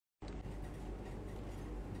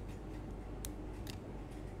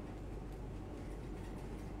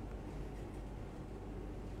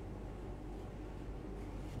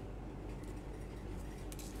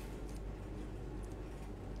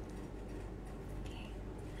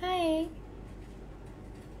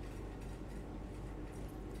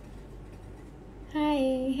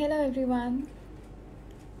Hello everyone.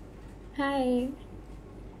 Hi.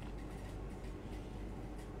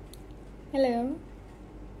 Hello.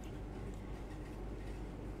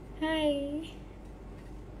 Hi.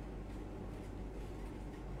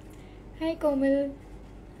 Hi Komal.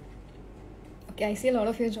 Okay, I see a lot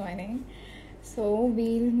of you joining. So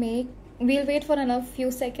we'll wait for another few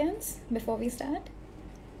seconds before we start.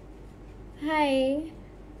 Hi.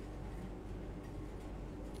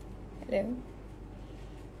 Hello.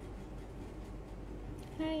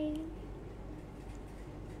 Hi.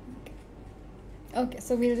 Okay,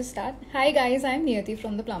 so we'll just start. Hi guys, I'm Niyati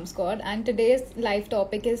from the Plum Squad, and today's live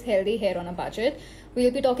topic is healthy hair on a budget.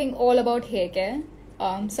 We'll be talking all about hair care.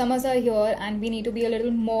 Summers are here and we need to be a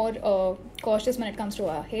little more cautious when it comes to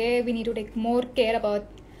our hair. We need to take more care about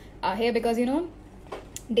our hair because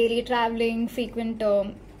daily traveling, frequent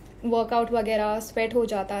workout वगैरह, sweat हो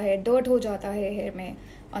जाता है, dirt हो जाता है hair में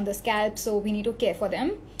on the scalp, so we need to care for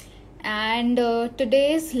them. And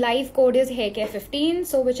today's live code is haircare15,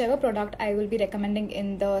 so whichever product I will be recommending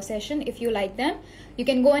in the session, if you like them, you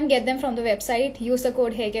can go and get them from the website. Use the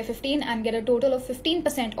code haircare15 and get a total of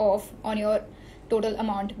 15% off on your total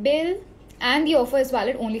amount bill, and the offer is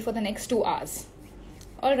valid only for the next 2 hours.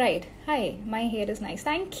 All right. Hi, my hair is nice,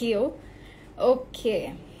 thank you.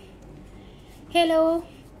 Okay, hello.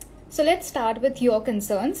 So let's start with your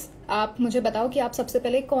concerns. आप मुझे बताओ कि आप सबसे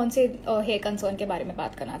पहले कौन से hair concern के बारे में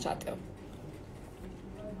बात करना चाहते हो.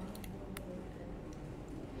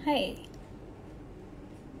 हाय.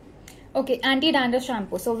 Okay, anti-dandruff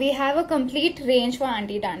shampoo. So we have a complete range for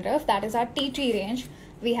anti-dandruff. That is our tea tree range.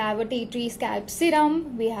 We have a tea tree scalp serum.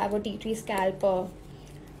 We have a tea tree scalp,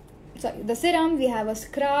 the serum. We have a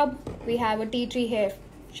scrub. We have a tea tree hair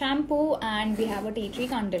shampoo, and we have a tea tree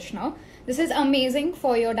conditioner. This is amazing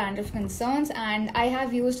for your dandruff concerns, and I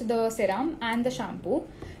have used the serum and the shampoo,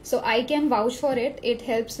 so I can vouch for it. It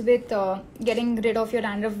helps with getting rid of your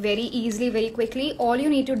dandruff very easily, very quickly. All you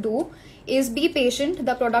need to do is be patient.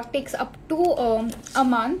 The product takes up to a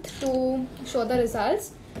month to show the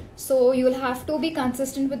results, so you will have to be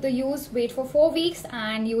consistent with the use. Wait for 4 weeks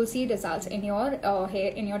and you will see results in your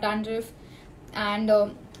hair, in your dandruff. And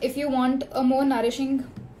if you want a more nourishing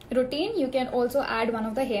routine, you can also add one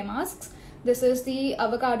of the hair masks. This is the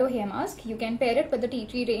avocado hair mask. You can pair it with the tea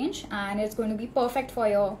tree range and it's going to be perfect for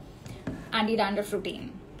your anti-dandruff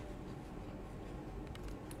routine.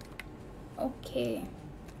 Okay,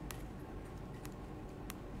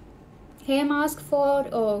 hair mask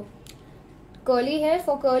for curly hair.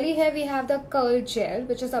 For curly hair, we have the curl gel,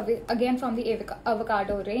 which is again from the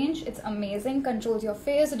avocado range. It's amazing, controls your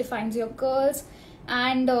face, defines your curls.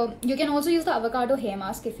 And you can also use the avocado hair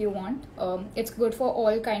mask if you want. It's good for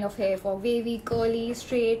all kind of hair, for wavy, curly,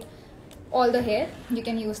 straight, all the hair. You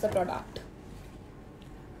can use the product.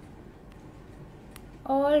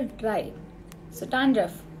 All right. So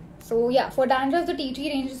dandruff. So yeah, for dandruff, the tea tree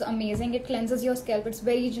range is amazing. It cleanses your scalp. It's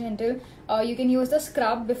very gentle. You can use the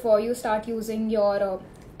scrub before you start using your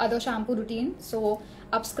other shampoo routine. So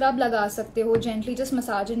आप scrub लगा सकते हो, gently just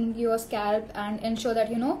massaging your scalp and ensure that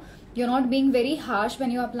you're not being very harsh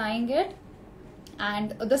when you're applying it.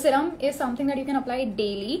 And the serum is something that you can apply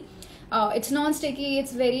daily. It's non-sticky.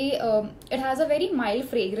 It's very it has a very mild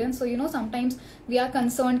fragrance. So sometimes we are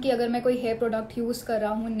concerned कि अगर मैं कोई hair product use कर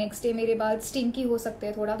रहा हूँ, next day मेरे बाल stinky हो सकते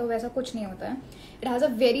हैं थोड़ा, तो वैसा कुछ नहीं होता है. It has a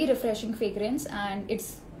very refreshing fragrance and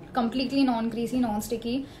it's completely non-greasy,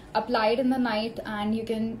 non-sticky. Applied in the night and you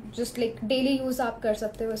can just like daily use आप कर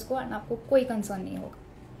सकते हो इसको, and आपको कोई concern नहीं होगा.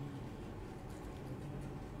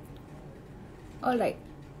 Alright,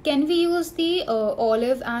 can we use the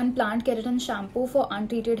olive and plant keratin shampoo for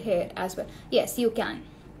untreated hair as well? Yes, you can.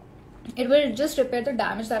 It will just repair the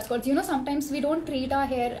damage that's caused. Sometimes we don't treat our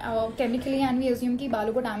hair chemically and we assume कि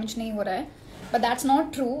बालों को damage नहीं हो रहा है, but that's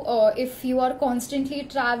not true. If you are constantly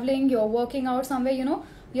traveling, you're working out somewhere,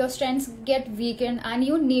 your strands get weakened and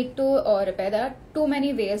you need to repair. There are too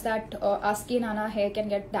many ways that our skin and our hair can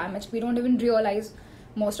get damaged. We don't even realize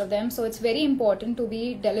most of them. So it's very important to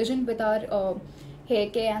be diligent with our hair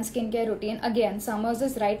care and skin care routine. Again, summers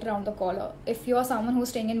is right around the corner. If you are someone who's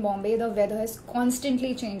staying in Bombay, the weather is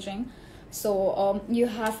constantly changing. So you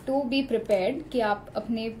have to be prepared कि आप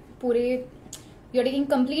अपने पूरे you're taking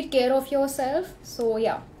complete care of yourself. So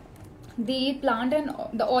yeah, the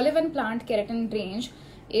olive and plant keratin range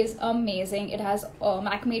is amazing. It has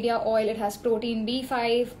macadamia oil, it has protein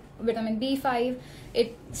B5, vitamin B5.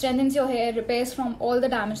 It strengthens your hair, repairs from all the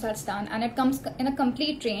damage that's done, and it comes in a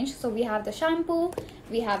complete range. So we have the shampoo,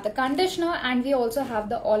 we have the conditioner, and we also have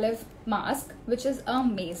the olive mask, which is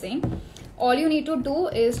amazing. All you need to do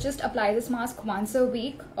is just apply this mask once a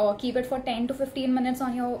week, or keep it for 10 to 15 minutes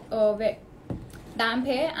on your damp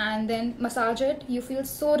hair and then massage it, you feel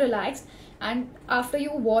so relaxed, and after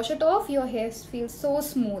you wash it off, your hair feels so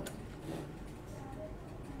smooth.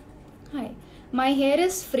 Hi, my hair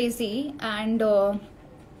is frizzy and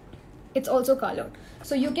it's also colored,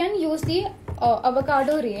 so you can use the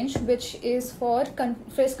avocado range, which is for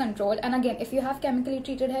frizz control. And again, if you have chemically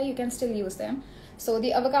treated hair, you can still use them. So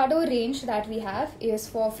the avocado range that we have is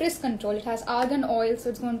for frizz control. It has argan oil, so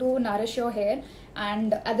it's going to nourish your hair,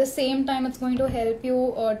 and at the same time it's going to help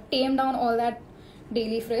you tame down all that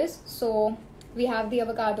daily frizz. So we have the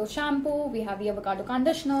avocado shampoo, we have the avocado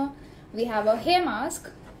conditioner, we have a hair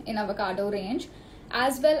mask in avocado range,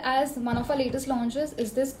 as well as one of our latest launches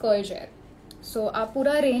is this curl gel. So आप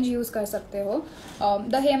पूरा range use कर सकते हो.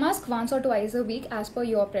 The hair mask once or twice a week as per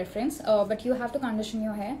your preference, but you have to condition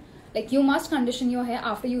your hair. Like, you must condition your hair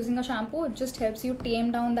after using a shampoo. It just helps you tame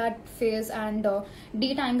down that frizz and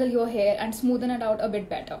detangle your hair and smoothen it out a bit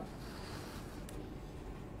better.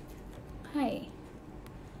 Hi.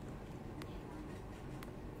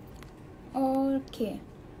 Okay.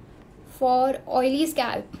 For oily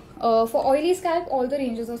scalp, all the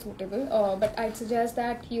ranges are suitable, but I'd suggest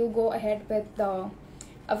that you go ahead with the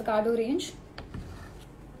avocado range.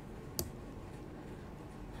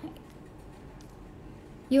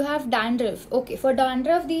 You have dandruff. Okay, for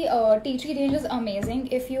dandruff, the tea tree range is amazing.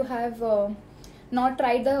 If you have not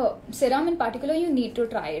tried the serum in particular, you need to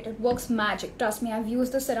try it. It works magic. Trust me, I've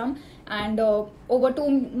used the serum, and over 2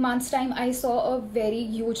 months time, I saw a very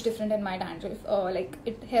huge difference in my dandruff. Like,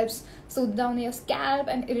 it helps soothe down your scalp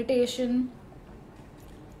and irritation.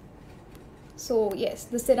 So yes,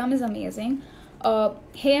 the serum is amazing.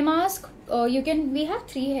 Hair mask, we have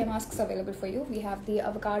 3 hair masks available for you. We have the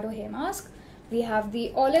avocado hair mask, we have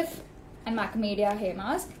the olive and macadamia hair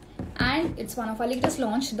mask, and it's one of our latest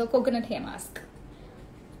launch, the coconut hair mask.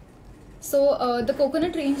 So the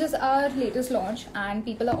coconut range is our latest launch, and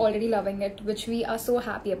people are already loving it, which we are so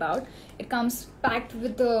happy about. It comes packed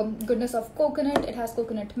with the goodness of coconut. It has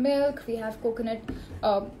coconut milk, we have coconut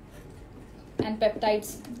and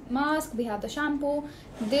peptides mask, we have the shampoo.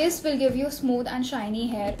 This will give you smooth and shiny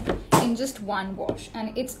hair in just one wash,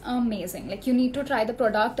 and it's amazing. Like, you need to try the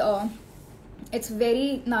product. It's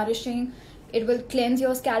very nourishing. It will cleanse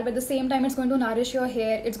your scalp. At the same time, it's going to nourish your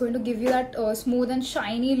hair. It's going to give you that smooth and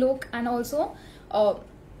shiny look. And also,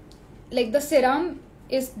 like, the serum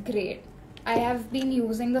is great. I have been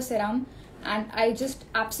using the serum, and I just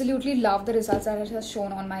absolutely love the results that it has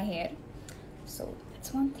shown on my hair. So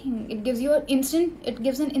that's one thing. It gives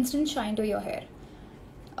an instant shine to your hair.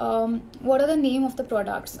 What are the name of the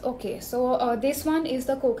products? Okay, so this one is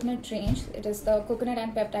the coconut range. It is the coconut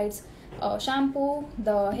and peptides shampoo,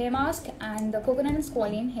 the hair mask, and the coconut and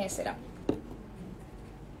squalene hair serum.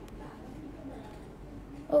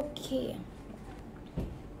 Okay.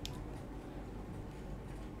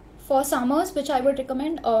 For summers, which I would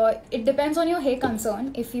recommend, it depends on your hair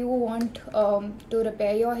concern. If you want to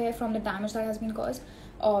repair your hair from the damage that has been caused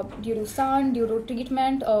due to sun, due to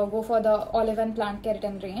treatment, go for the olive and plant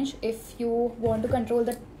keratin range. If you want to control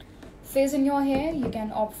the frizz in your hair, you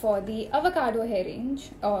can opt for the avocado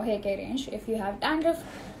hair care range. If you have dandruff,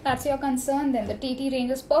 that's your concern, then the TT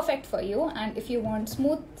range is perfect for you. And if you want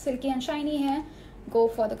smooth, silky and shiny hair, go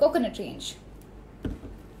for the coconut range.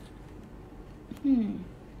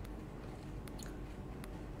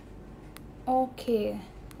 Okay,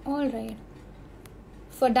 alright.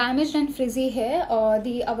 For damaged and frizzy hair,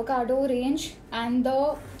 the avocado range and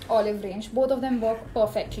the olive range, both of them work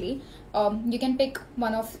perfectly. You can pick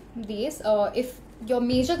one of these. If your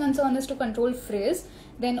major concern is to control frizz,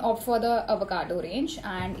 then opt for the avocado range.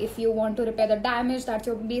 And if you want to repair the damage, that's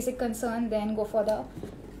your basic concern, then go for the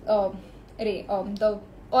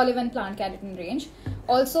olive and plant keratin range.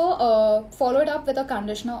 Also, follow it up with a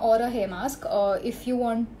conditioner or a hair mask. If you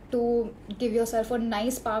want to give yourself a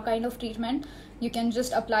nice spa kind of treatment, you can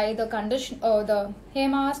just apply the the hair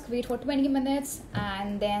mask, wait for 20 minutes,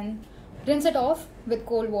 and then rinse it off with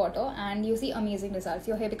cold water, and you see amazing results.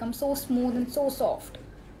 Your hair becomes so smooth and so soft.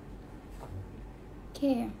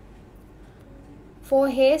 Okay. For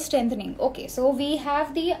hair strengthening, okay, so we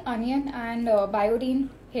have the onion and biodine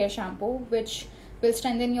hair shampoo, which will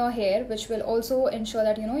strengthen your hair, which will also ensure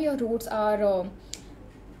that your roots are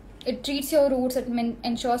it treats your roots. It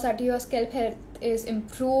ensures that your scalp health is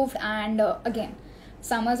improved. And again,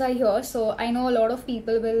 summers are here, so I know a lot of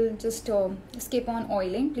people will just skip on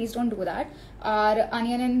oiling. Please don't do that. Our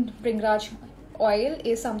onion and bringraj oil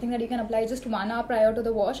is something that you can apply just 1 hour prior to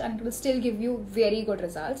the wash, and it will still give you very good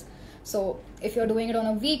results. So if you're doing it on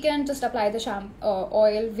a weekend, just apply the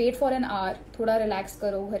oil, wait for an hour, thoda relax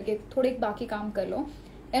karo, घर के थोड़े बाकी काम कर लो,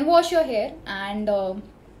 then wash your hair, and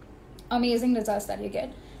amazing results that you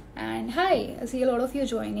get. And hi, I see a lot of you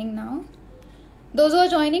joining now. Those who are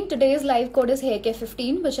joining, today's live code is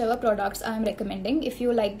HairCare15, whichever products I'm recommending. If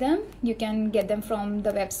you like them, you can get them from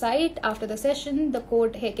the website. After the session, the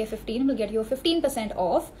code HairCare15 will get you 15%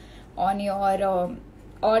 off on your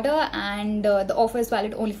order, and the offer is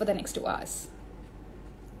valid only for the next 2 hours.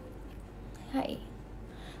 Hi.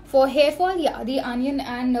 For hair fall, yeah, the onion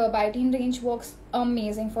and biotin range works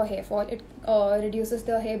amazing for hair fall. It reduces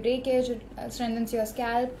the hair breakage, it strengthens your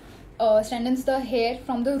scalp, strengthens the hair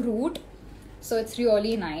from the root. So it's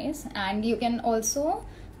really nice. And you can also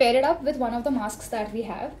pair it up with one of the masks that we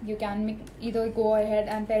have. You can either go ahead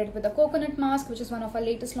and pair it with the coconut mask, which is one of our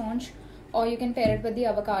latest launch, or you can pair it with the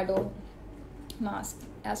avocado mask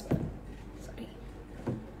as well. Sorry.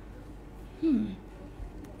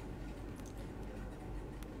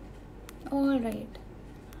 All right.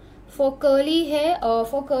 For curly hair,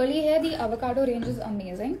 the avocado range is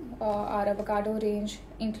amazing. Our avocado range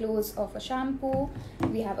includes of a shampoo,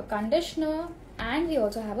 we have a conditioner, and we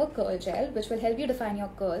also have a curl gel, which will help you define your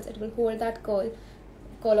curls. It will hold that curl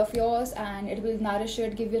of yours, and it will nourish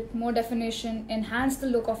it, give it more definition, enhance the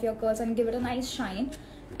look of your curls, and give it a nice shine.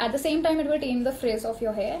 At the same time, it will tame the frizz of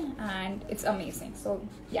your hair, and it's amazing. So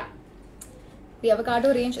yeah, the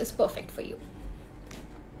avocado range is perfect for you.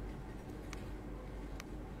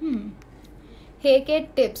 Hair care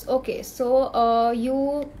tips. Okay, so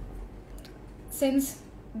since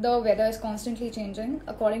the weather is constantly changing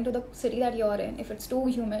according to the city that you're in, if it's too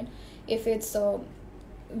humid, if it's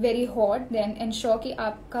very hot, then ensure कि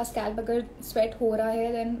आपका scalp अगर sweat हो रहा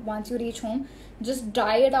है, then once you reach home, just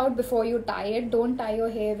dry it out before you tie it. Don't tie your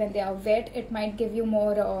hair when they are wet. It might give you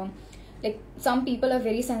more like, some people are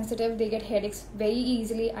very sensitive, they get headaches very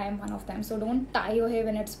easily. I am one of them. So don't tie your hair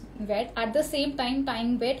when it's wet. At the same time,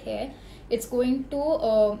 tying wet hair, it's going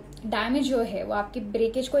to damage your hair. वो आपकी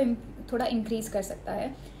breakage को थोड़ा increase कर सकता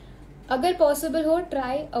है. अगर possible हो,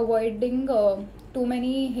 try avoiding too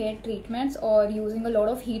many hair treatments or using a lot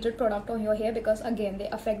of heated product on your hair, because again they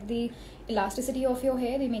affect the elasticity of your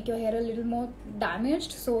hair. They make your hair a little more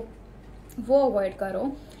damaged. So वो avoid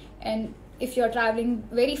करो. And if you're traveling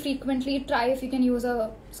very frequently, try if you can use a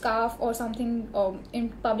scarf or something in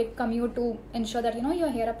public commute to ensure that your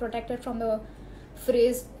hair are protected from the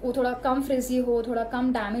frizz. वो थोड़ा कम frizzy हो, थोड़ा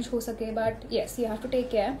कम damage हो सके. But yes, you have to take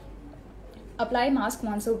care. Apply mask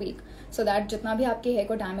once a week so that जितना भी आपके hair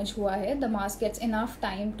को damage हुआ है, the mask gets enough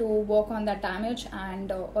time to work on that damage,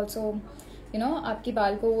 and also आपकी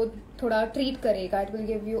बाल को वो थोड़ा treat करेगा. It will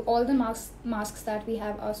give you all the masks that we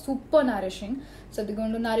have are super nourishing. So they're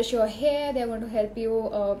going to nourish your hair. They're going to help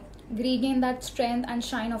you regain that strength and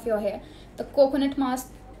shine of your hair. The coconut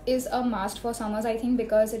mask is a must for summers, I think,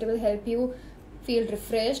 because it will help you feel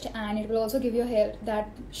refreshed, and it will also give your hair that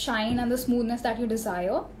shine and the smoothness that you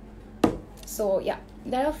desire. So yeah,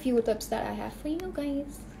 there are a few tips that I have for you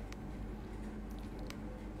guys.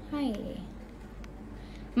 Hi.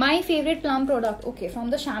 My favorite Plum product. Okay, from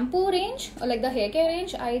the shampoo range, or like the hair care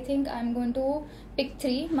range, I think I'm going to pick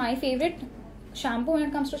 3. My favorite shampoo, when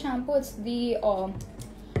it comes to shampoo, it's the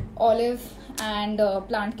olive and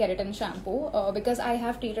plant keratin shampoo, because I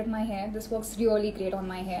have treated my hair. This works really great on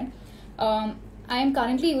my hair. I am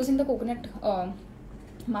currently using the coconut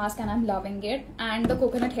mask and I'm loving it, and the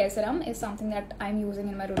coconut hair serum is something that I'm using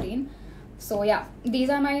in my routine. So yeah, these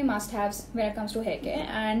are my must-haves when it comes to hair care.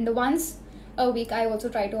 And once a week I also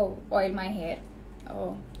try to oil my hair.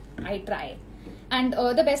 I try. And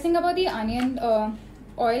the best thing about the onion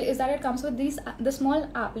oil is that it comes with the small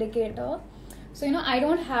applicator. So I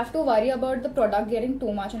don't have to worry about the product getting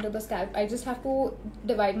too much into the scalp. I just have to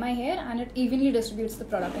divide my hair, and it evenly distributes the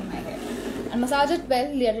product in my hair. And massage it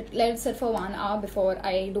well, let it sit for 1 hour before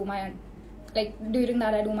I do my, during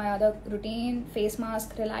that I do my other routine, face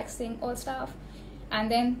mask, relaxing, all stuff, and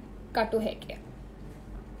then cut to hair care.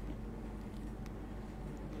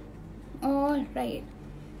 All right.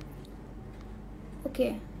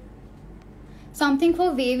 Okay. Something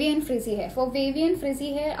for wavy and frizzy hair. For wavy and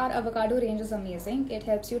frizzy hair, our avocado range is amazing. It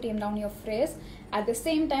helps you tame down your frizz. At the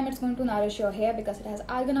same time, it's going to nourish your hair because it has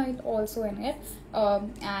arganine also in it.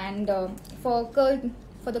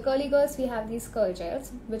 For the curly girls, we have these curl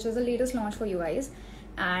gels, which is the latest launch for you guys.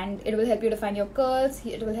 And it will help you define your curls.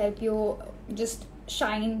 It will help you just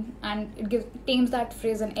shine, and it tames that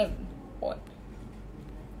frizz and all.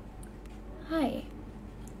 Hi.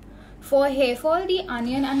 For hair fall, the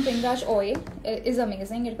onion and bringraj oil is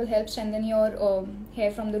amazing. It will help strengthen your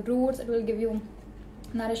hair from the roots. It will give you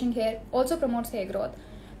nourishing hair. Also promotes hair growth.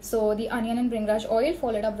 So the onion and bringraj oil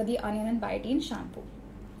followed up with the onion and biotin shampoo.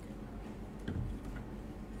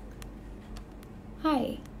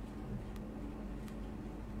 Hi.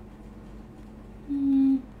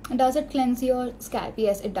 does it cleanse your scalp?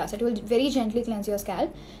 Yes, it does. It will very gently cleanse your scalp,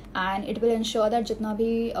 and it will ensure that जितना भी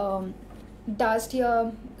dust या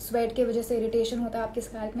sweat के वजह से irritation होता है आपके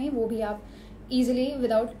scalp में, वो भी आप easily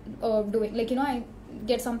without doing, like, you know, I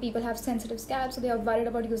get some people have sensitive scalp, so they are worried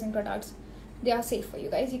about using products. They are safe for you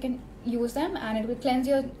guys. You can use them and it will cleanse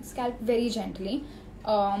your scalp very gently.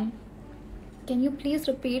 Can you please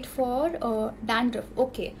repeat for dandruff?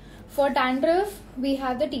 Okay, for dandruff we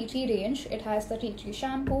have the tea tree range. It has the tea tree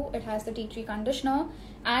shampoo, it has the tea tree conditioner,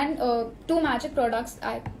 and two magic products,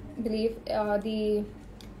 I believe, the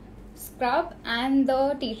scrub and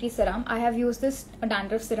the tea tree serum. I have used this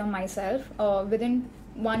dandruff serum myself. Within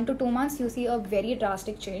 1 to 2 months you see a very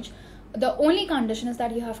drastic change. The only condition is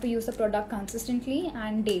that you have to use the product consistently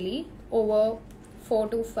and daily over 4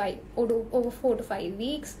 to 5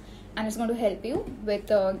 weeks, and it's going to help you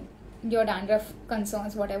with your dandruff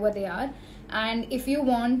concerns, whatever they are. And if you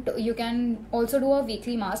want, you can also do a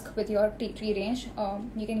weekly mask with your tea tree range.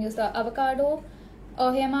 You can use the avocado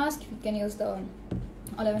hair mask, you can use the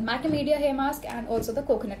olive and macadamia hair mask, and also the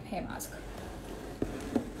coconut hair mask.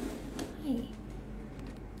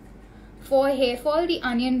 For hair fall, the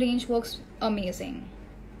onion range works amazing.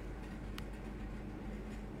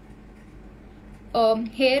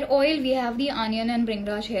 Hair oil, we have the onion and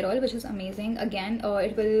bringraj hair oil, which is amazing. Again,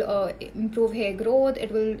 it will improve hair growth,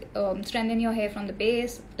 it will strengthen your hair from the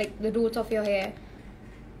base, like the roots of your hair.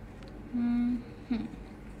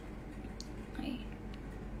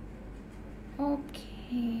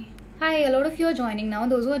 Okay. Hi, a lot of you are joining now.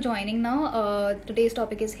 Those who are joining now, today's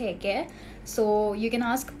topic is hair care. So you can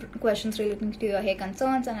ask questions relating to your hair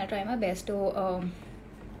concerns, and I'll try my best to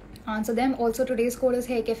answer them. Also, today's code is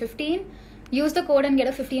haircare15. Use the code and get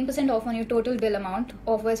a 15% off on your total bill amount.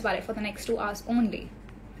 Offer is valid for the next 2 hours only.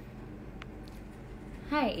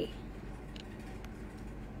 Hi.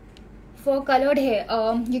 For colored hair,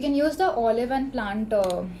 you can use the olive and plant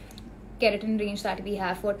keratin range that we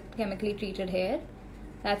have for chemically treated hair.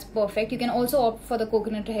 That's perfect. You can also opt for the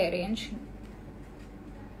coconut hair range.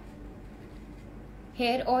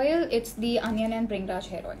 Hair oil, it's the onion and bringraj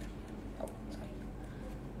hair oil.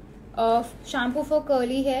 Shampoo for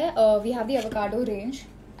curly hair, we have the avocado range,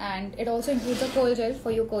 and it also includes a curl gel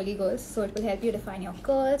for your curly girls, so it will help you define your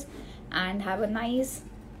curls and have a nice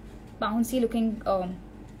bouncy looking,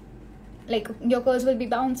 like your curls will be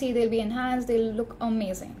bouncy, they'll be enhanced, they'll look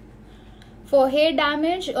amazing. For hair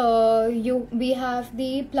damage, we have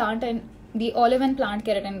the olive and plant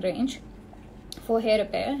keratin range. For hair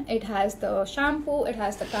repair, it has the shampoo, it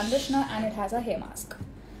has the conditioner, and it has a hair mask.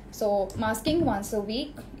 So masking once a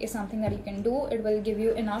week is something that you can do. It will give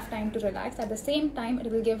you enough time to relax. At the same time,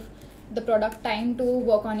 it will give the product time to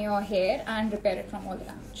work on your hair and repair it from all the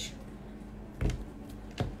damage.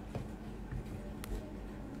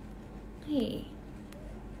 Hey.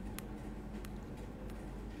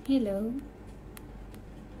 Hello.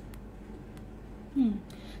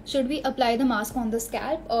 Should we apply the mask on the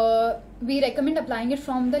scalp? We recommend applying it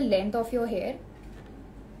from the length of your hair.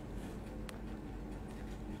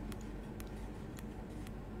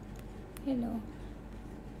 Hello.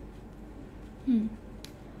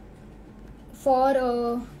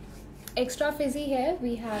 For extra frizzy hair,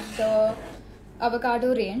 we have the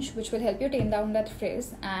avocado range, which will help you tame down that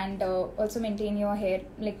frizz and also maintain your hair,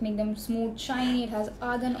 like make them smooth, shiny. It has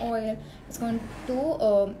argan oil. It's going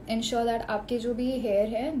to ensure that आपके जो भी hair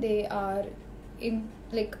है, they are in,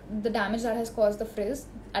 like, the damage that has caused the frizz,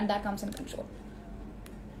 and that comes in control.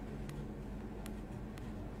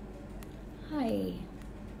 Hi.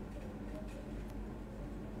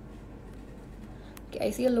 Okay, I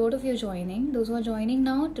see a lot of you joining. Those who are joining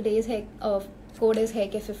now, today's code is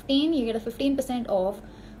haircare15. You get a 15% off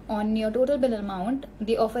on your total bill amount.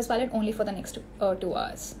 The offer is valid only for the next 2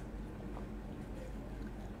 hours.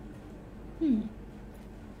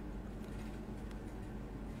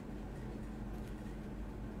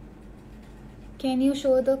 Can you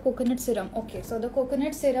show the coconut serum? Okay, so the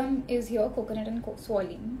coconut serum is here, coconut and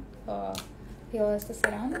swollen. Here is the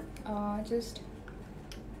serum. Okay,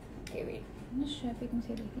 wait. I'm not sure if you can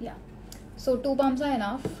see it. Yeah. So 2 pumps are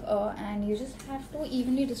enough, and you just have to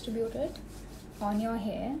evenly distribute it on your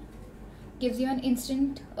hair. Gives you an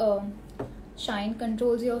instant shine,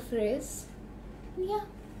 controls your frizz. Yeah,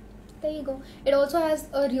 there you go. It also has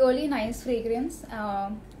a really nice fragrance,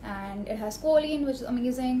 and it has choline, which is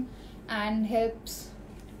amazing and helps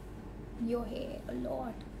your hair a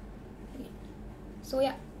lot. So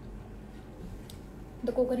yeah,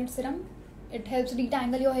 the coconut serum, it helps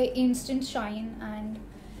detangle your hair, instant shine, and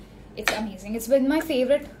it's amazing. It's been my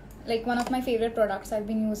favorite, like one of my favorite products. I've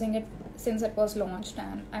been using it since it was launched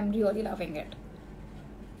and I'm really loving it.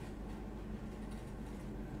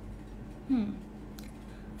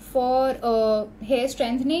 For hair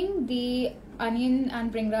strengthening, the onion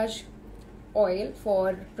and bringraj oil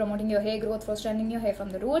for promoting your hair growth, for strengthening your hair from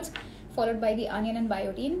the roots, followed by the onion and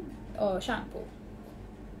biotin shampoo.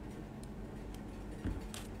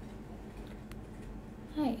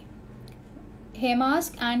 Hi. Hair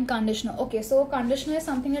mask and conditioner. Okay, so conditioner is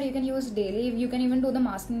something that you can use daily. You can even do the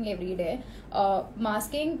masking every day.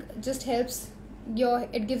 Masking just helps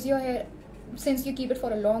it gives your hair, since you keep it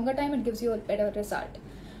for a longer time, it gives you a better result.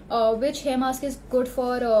 Which hair mask is good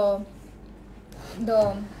for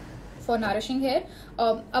nourishing hair?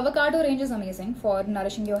 Avocado range is amazing for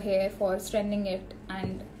nourishing your hair, for strengthening it,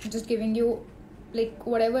 and just giving you like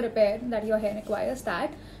whatever repair that your hair requires.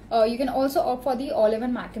 That you can also opt for the olive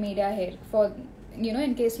and macadamia hair for,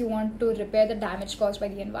 in case you want to repair the damage caused by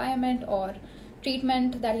the environment or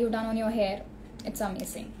treatment that you've done on your hair. It's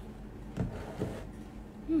amazing.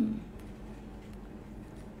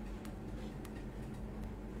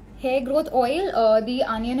 Hair growth oil, the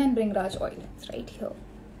onion and bringraj oil. It's right here.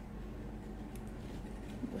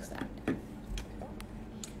 Use that.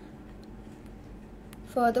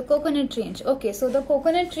 For the coconut range. Okay, so the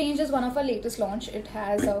coconut range is one of our latest launch. It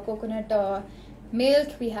has coconut milk,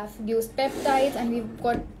 we have used peptides, and we've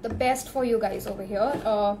got the best for you guys over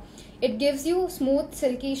here. It gives you smooth,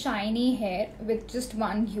 silky, shiny hair with just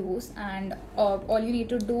one use, and all you need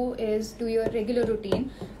to do is do your regular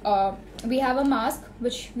routine. We have a mask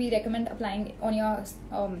which we recommend applying on your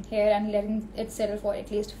hair and letting it settle for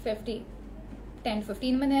at least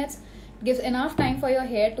 10-15 minutes. It gives enough time for your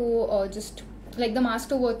hair to just like the mask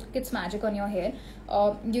to work its magic on your hair.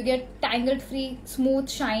 You get tangled free, smooth,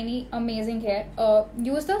 shiny, amazing hair.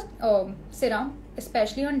 Use the serum,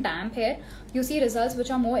 especially on damp hair. You see results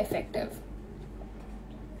which are more effective.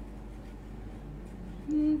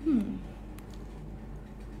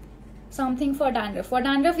 Something for dandruff. For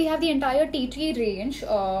dandruff, we have the entire tea tree range,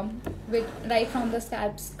 with right from the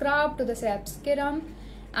scalp scrub to the scalp serum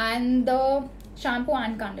and the shampoo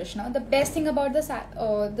and conditioner. The best thing about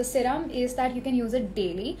the serum is that you can use it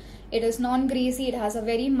daily. It is non-greasy. It has a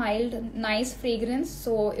very mild, nice fragrance.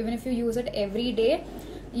 So even if you use it every day,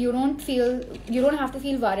 you don't have to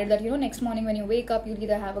feel worried that next morning when you wake up you'll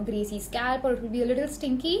either have a greasy scalp or it will be a little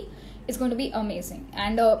stinky. It's going to be amazing,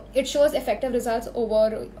 and it shows effective results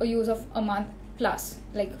over a use of a month plus,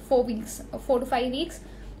 like 4 to 5 weeks.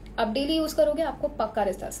 अब daily use करोगे आपको पक्का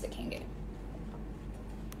results दिखेंगे.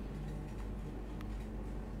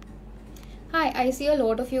 Hi, I see a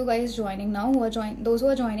lot of you guys joining now. Those who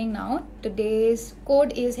are joining now, today's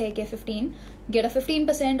code is HairCare15. Get a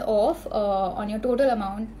 15% off on your total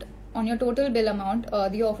amount, on your total bill amount.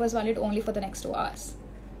 The offer is valid only for the next 2 hours.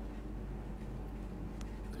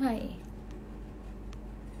 Hi.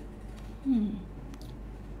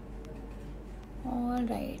 All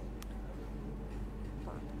right.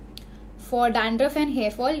 For dandruff and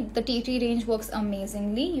hair fall, the tea tree range works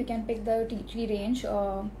amazingly. You can pick the tea tree range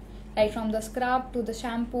right from the scrub to the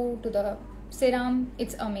shampoo to the serum.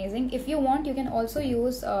 It's amazing. If you want, you can also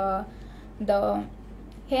use the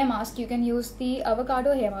hair mask. You can use the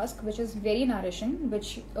avocado hair mask, which is very nourishing,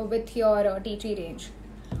 with your tea tree range.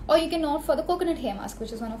 Or you can opt for the coconut hair mask,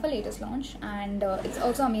 which is one of our latest launch, and it's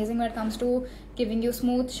also amazing when it comes to giving you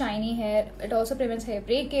smooth, shiny hair. It also prevents hair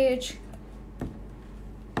breakage.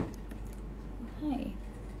 Hi.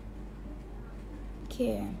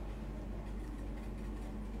 Okay.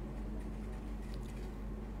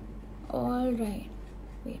 All right.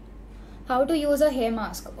 Wait. How to use a hair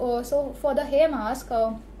mask? So for the hair mask,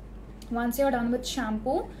 once you're done with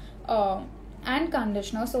shampoo and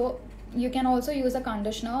conditioner, so you can also use a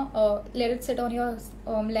conditioner. Let it sit on your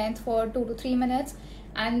length for 2 to 3 minutes,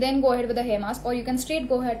 and then go ahead with the hair mask. Or you can straight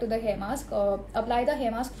go ahead to the hair mask. Apply the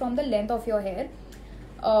hair mask from the length of your hair.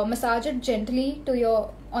 Massage it gently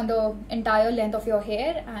on the entire length of your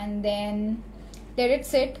hair, and then let it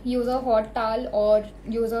sit. Use a hot towel or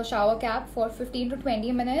use a shower cap for 15 to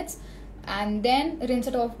 20 minutes, and then rinse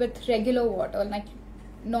it off with regular water, like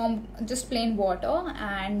just plain water,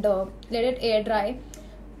 and let it air dry.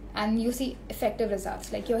 And you see effective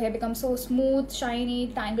results. Like your hair becomes so smooth, shiny,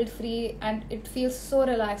 tangled free, and it feels so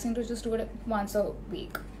relaxing to just do it once a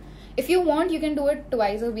week. If you want, you can do it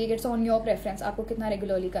twice a week. It's on your preference. आपको कितना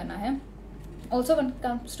regularly करना है. Also, when it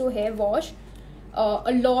comes to hair wash,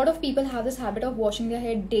 a lot of people have this habit of washing their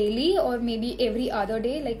hair daily, or maybe every other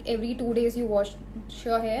day, like every 2 days you wash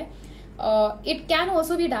your hair. It can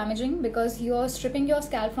also be damaging because you're stripping your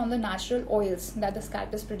scalp from the natural oils that the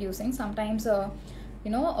scalp is producing. Sometimes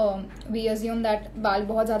we assume that बाल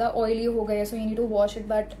बहुत ज़्यादा oily हो गए, so you need to wash it,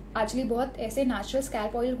 but actually बहुत ऐसे natural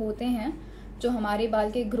scalp oil होते हैं जो हमारे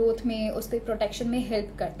बाल के ग्रोथ में, उसके प्रोटेक्शन में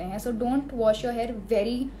हेल्प करते हैं. So don't wash your hair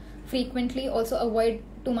very frequently. Also avoid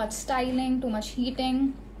too much styling, too much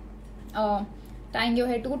heating, tying your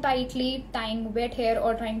hair too tightly, tying wet hair,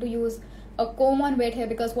 or trying to use a comb on wet hair,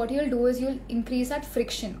 because what you'll do is you'll increase that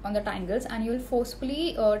friction on the tangles and you'll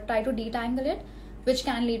forcefully try to detangle it, which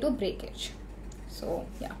can lead to breakage. So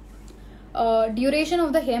yeah. Duration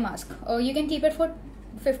of the hair mask, you can keep it for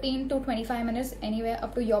 15 to 25 minutes, anywhere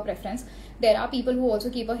up to your preference. There are people who also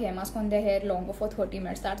keep a hair mask on their hair longer for 30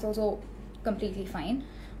 minutes. That's also completely fine.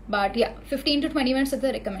 But yeah, 15 to 20 minutes is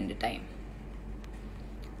the recommended time.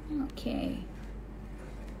 Okay.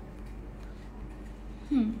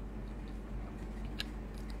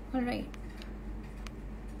 All right.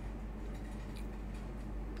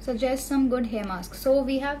 Suggest some good hair masks. So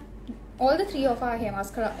we have all the three of our hair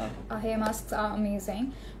masks. Our hair masks are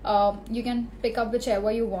amazing. You can pick up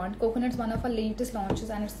whichever you want. Coconut's one of our latest launches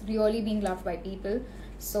and it's really being loved by people.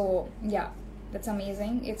 So yeah, that's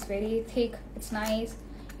amazing. It's very thick. It's nice.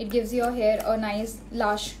 It gives your hair a nice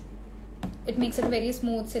lush. It makes it very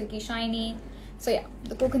smooth, silky, shiny. So yeah,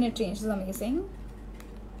 the coconut range is amazing.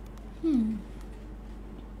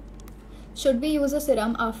 Should we use a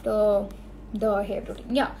serum after the hair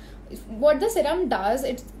protein? Yeah, what the serum does,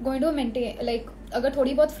 it's going to maintain, like अगर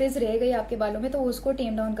थोड़ी बहुत fridge रह गई आपके बालों में तो उसको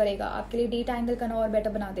टेम डाउन करेगा, आपके लिए डिटैंगल करना और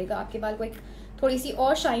बेटर बना देगा, आपके बाल को एक थोड़ी सी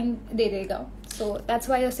और शाइन दे देगा. So that's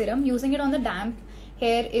why a serum, using it on the damp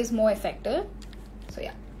hair is more effective. So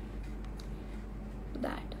yeah,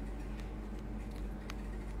 that.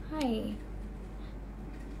 Hi.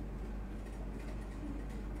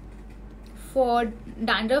 For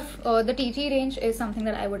dandruff, the tea tree range is something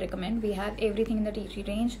that I would recommend. We have everything in the tea tree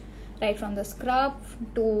range, right from the scrub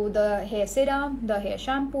to the hair serum, the hair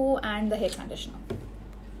shampoo, and the hair conditioner.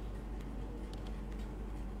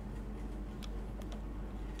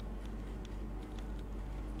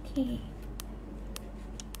 Okay.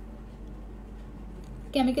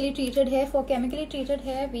 Chemically treated hair. For chemically treated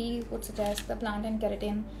hair, we would suggest the plant and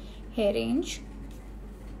keratin hair range.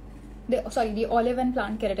 The olive and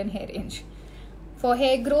plant keratin hair range. For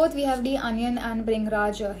hair growth, we have the onion and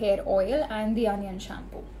bringraj hair oil and the onion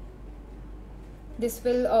shampoo. This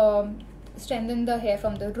will strengthen the hair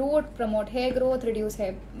from the root, promote hair growth, reduce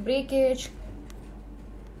hair breakage.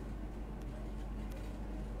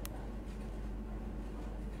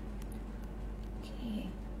 Okay.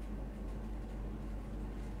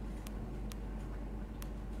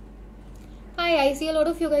 Hi, I see a lot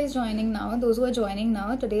of you guys joining now. Those who are joining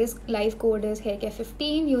now, today's live code is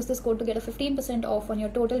haircare15. Use this code to get a 15% off on your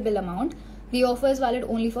total bill amount. The offer is valid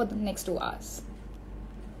only for the next 2 hours.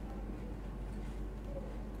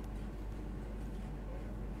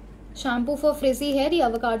 Shampoo for frizzy hair, the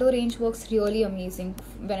avocado range works really amazing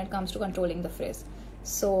when it comes to controlling the frizz.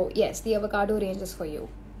 So yes, the avocado range is for you.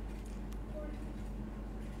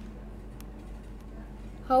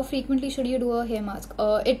 How frequently should you do a hair mask?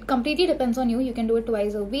 It completely depends on you. You can do it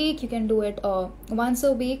twice a week, you can do it once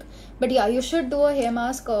a week, but yeah, you should do a hair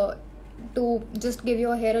mask to just give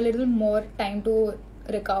your hair a little more time to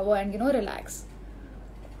recover and relax.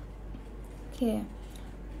 Okay.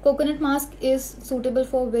 Coconut mask is suitable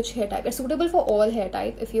for which hair type? It's suitable for all hair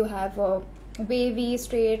type. If you have wavy,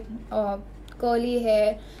 straight, curly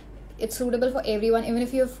hair, it's suitable for everyone. Even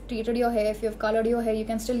if you have treated your hair, if you have colored your hair, you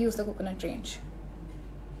can still use the coconut range.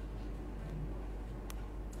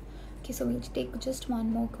 Okay, so we'll take just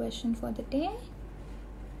one more question for the day.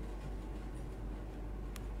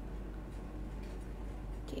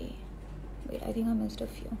 Okay, wait, I think I missed a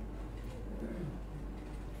few.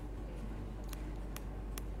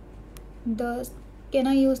 Can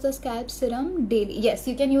I use the scalp serum daily? Yes,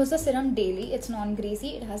 you can use the serum daily. It's non-greasy.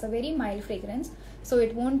 It has a very mild fragrance, so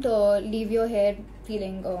it won't leave your hair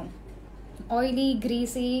feeling oily,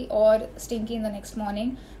 greasy, or stinky in the next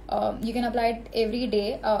morning. You can apply it every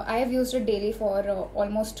day. I have used it daily for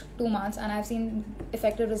almost 2 months, and I've seen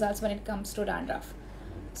effective results when it comes to dandruff.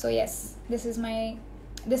 So yes, this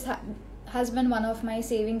has been one of my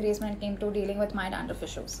saving grace when it came to dealing with my dandruff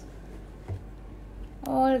issues.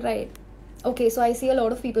 All right. Okay, so I see a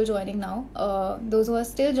lot of people joining now. Those who are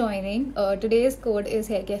still joining, today's code is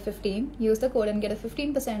haircare15. Use the code and get a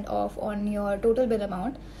 15% off on your total bill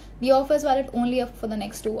amount. The offer is valid only for the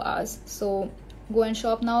next 2 hours. So go and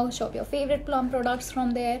shop now. Shop your favorite Plum products from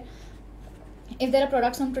there. If there are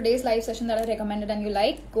products from today's live session that are recommended and you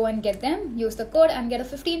like, go and get them. Use the code and get a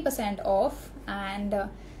 15% off. And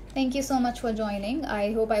thank you so much for joining.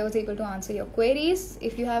 I hope I was able to answer your queries.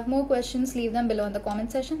 If you have more questions, leave them below in the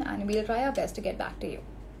comment section and we'll try our best to get back to you.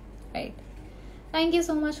 Right. Thank you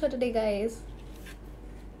so much for today, guys.